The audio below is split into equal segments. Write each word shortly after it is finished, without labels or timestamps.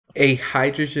A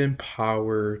hydrogen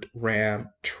powered Ram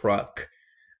truck.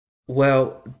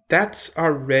 Well, that's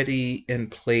already in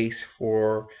place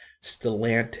for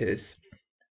Stellantis.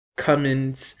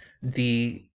 Cummins,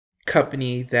 the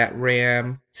company that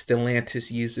Stellantis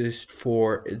uses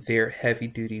for their heavy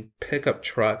duty pickup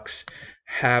trucks,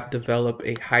 have developed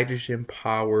a hydrogen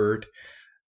powered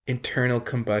internal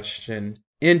combustion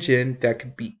engine that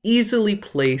could be easily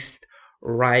placed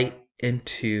right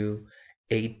into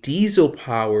a diesel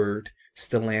powered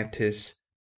Stellantis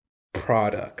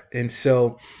product. And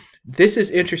so this is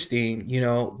interesting,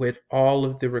 with all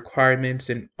of the requirements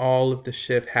and all of the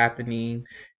shift happening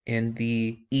in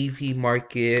the EV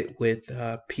market, with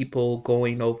people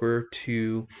going over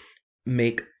to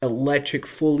make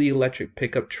fully electric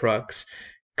pickup trucks.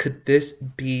 Could this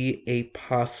be a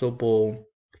possible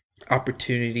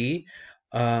opportunity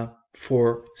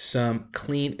for some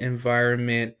clean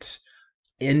environment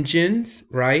engines,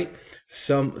 right?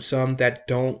 Some that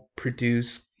don't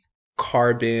produce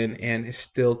carbon and is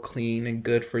still clean and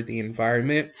good for the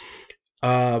environment.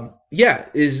 Yeah,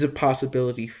 is a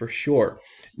possibility for sure.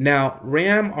 Now,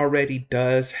 Ram already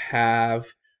does have,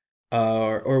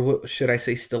 or what should I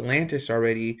say, Stellantis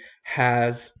already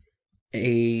has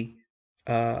a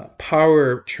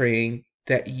powertrain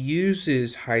that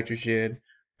uses hydrogen,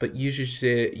 but uses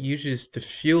the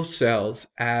fuel cells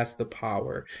as the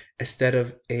power instead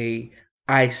of a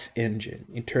ICE engine,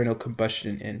 internal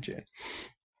combustion engine.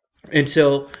 And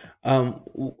so, um,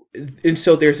 and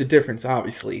so there's a difference,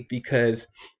 obviously, because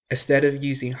instead of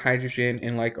using hydrogen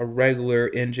in like a regular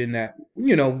engine that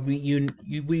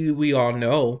we all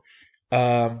know,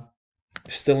 um,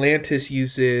 Stellantis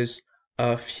uses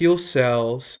fuel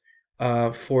cells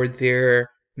for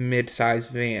their mid-size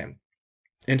van.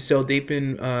 And so they've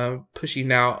been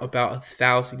pushing out about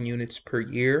 1,000 units per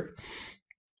year.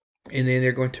 And then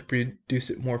they're going to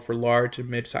produce it more for large and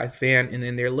mid-sized van. And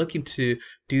then they're looking to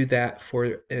do that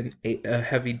for a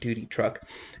heavy-duty truck.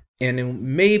 And it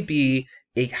may be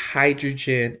a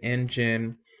hydrogen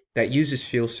engine that uses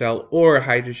fuel cell, or a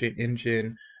hydrogen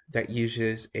engine that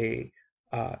uses a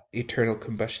internal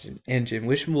combustion engine,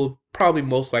 which will probably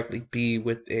most likely be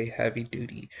with a heavy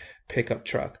duty pickup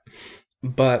truck.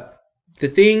 But the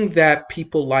thing that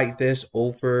people like this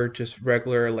over just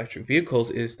regular electric vehicles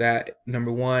is that,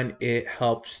 number one, it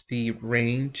helps the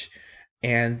range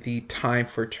and the time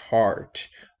for charge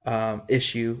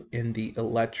issue in the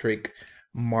electric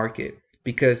market.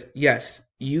 Because, yes,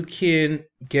 you can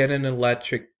get an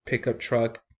electric pickup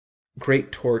truck,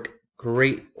 great torque,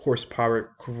 great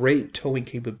horsepower, great towing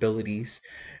capabilities,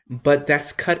 but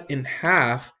that's cut in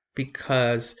half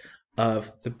because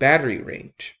of the battery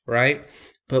range, right?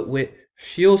 But with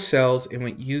fuel cells and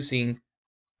when using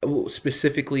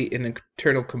specifically an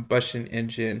internal combustion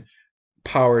engine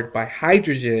powered by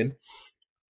hydrogen,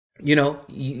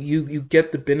 you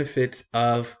get the benefits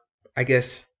of, I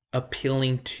guess,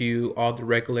 appealing to all the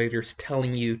regulators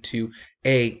telling you to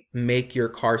make your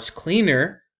cars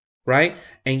cleaner, right?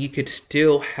 And you could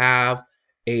still have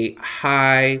a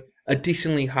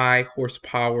decently high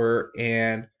horsepower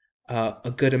and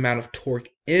a good amount of torque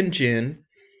engine,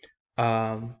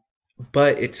 um,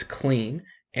 but it's clean,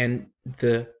 and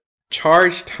the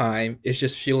charge time is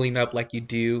just fueling up like you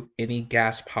do any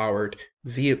gas powered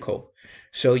vehicle.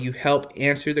 So you help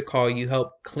answer the call, you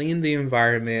help clean the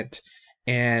environment,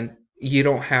 and you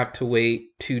don't have to wait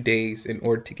 2 days in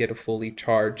order to get a fully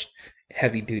charged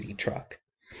heavy duty truck,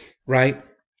 right?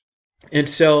 And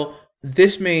so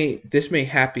this may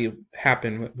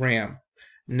happen with Ram.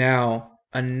 Now,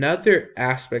 another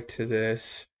aspect to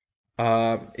this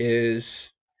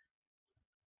is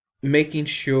making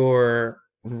sure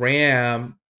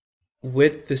RAM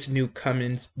with this new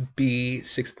Cummins B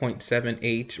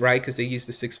 6.7H, right? Because they use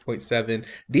the 6.7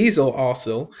 diesel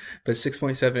also, but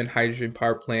 6.7 hydrogen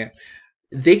power plant.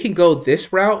 They can go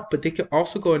this route, but they can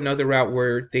also go another route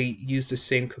where they use the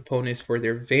same components for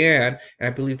their van, and I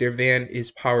believe their van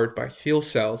is powered by fuel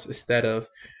cells instead of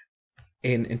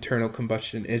an internal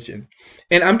combustion engine.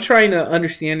 And I'm trying to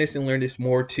understand this and learn this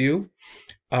more too.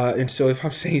 And so if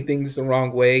I'm saying things the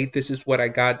wrong way, this is what I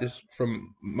got this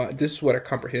is what I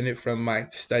comprehended from my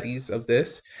studies of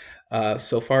this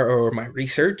so far, or my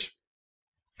research.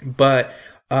 But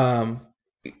putting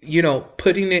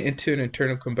it into an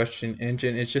internal combustion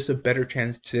engine is just a better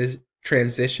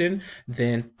transition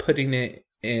than putting it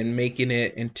and making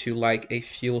it into like a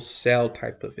fuel cell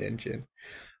type of engine,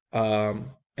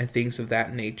 and things of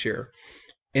that nature.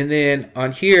 And then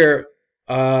on here,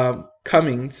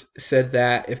 Cummings said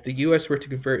that if the U.S. were to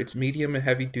convert its medium and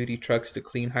heavy duty trucks to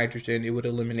clean hydrogen, it would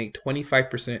eliminate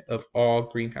 25% of all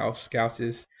greenhouse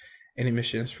gases and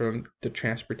emissions from the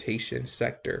transportation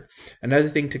sector. Another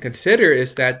thing to consider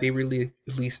is that they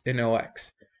release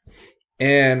NOx,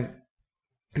 and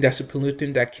that's a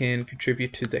pollutant that can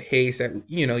contribute to the haze that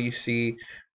you see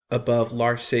above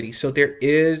large cities. So there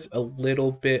is a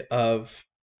little bit of,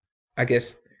 I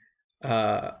guess,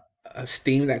 uh, a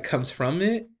steam that comes from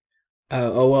it.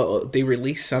 Oh well, they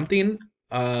release something,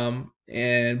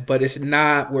 and but it's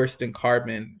not worse than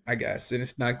carbon, I guess, and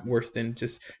it's not worse than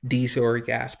just diesel or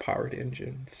gas powered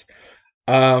engines.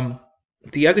 Um,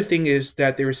 the other thing is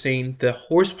that they were saying the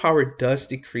horsepower does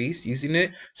decrease using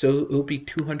it, so it will be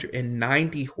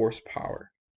 290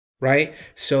 horsepower, right?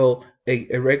 So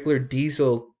a regular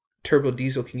diesel, turbo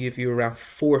diesel can give you around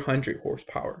 400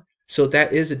 horsepower. So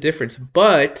that is a difference,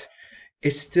 but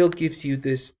it still gives you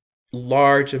this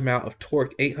large amount of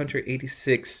torque,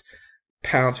 886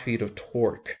 pounds-feet of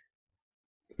torque,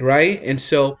 right? And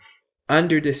so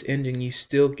under this engine, you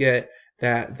still get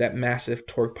that massive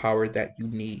torque power that you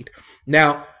need.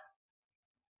 Now,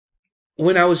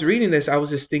 when I was reading this, I was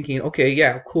just thinking, okay,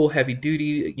 yeah, cool, heavy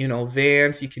duty,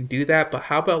 vans, you can do that, but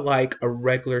how about like a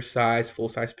regular size, full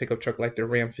size pickup truck like the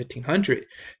Ram 1500?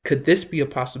 Could this be a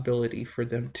possibility for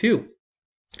them too?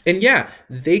 And yeah,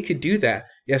 they could do that.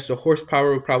 Yes, the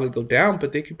horsepower would probably go down,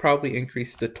 but they could probably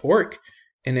increase the torque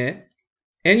in it.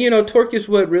 And torque is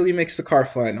what really makes the car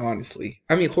fun, honestly.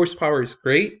 I mean, horsepower is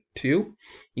great too.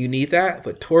 You need that,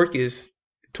 but torque is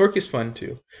fun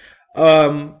too.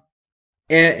 Um,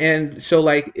 and so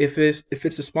like if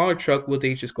it's a smaller truck, will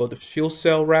they just go the fuel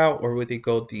cell route, or would they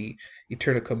go the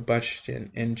internal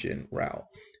combustion engine route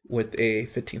with a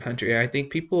 1500? And I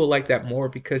think people will like that more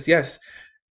because yes,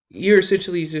 you're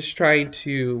essentially just trying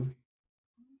to,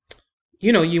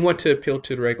 you want to appeal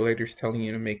to the regulators telling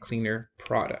you to make cleaner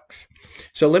products.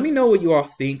 So let me know what you all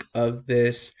think of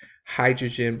this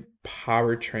hydrogen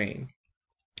powertrain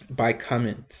by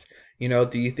Cummins.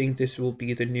 Do you think this will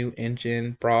be the new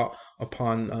engine brought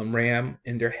upon Ram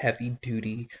in their heavy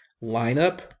duty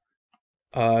lineup?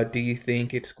 Do you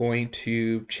think it's going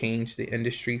to change the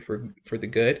industry for the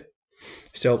good?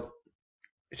 So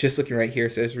just looking right here,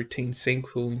 it says retain same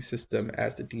cooling system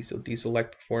as the diesel.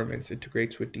 Diesel-like performance,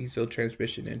 integrates with diesel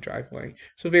transmission and driveline.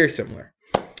 So very similar.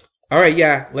 All right,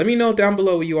 yeah. Let me know down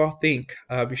below what you all think.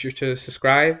 Be sure to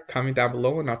subscribe, comment down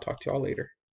below, and I'll talk to y'all later.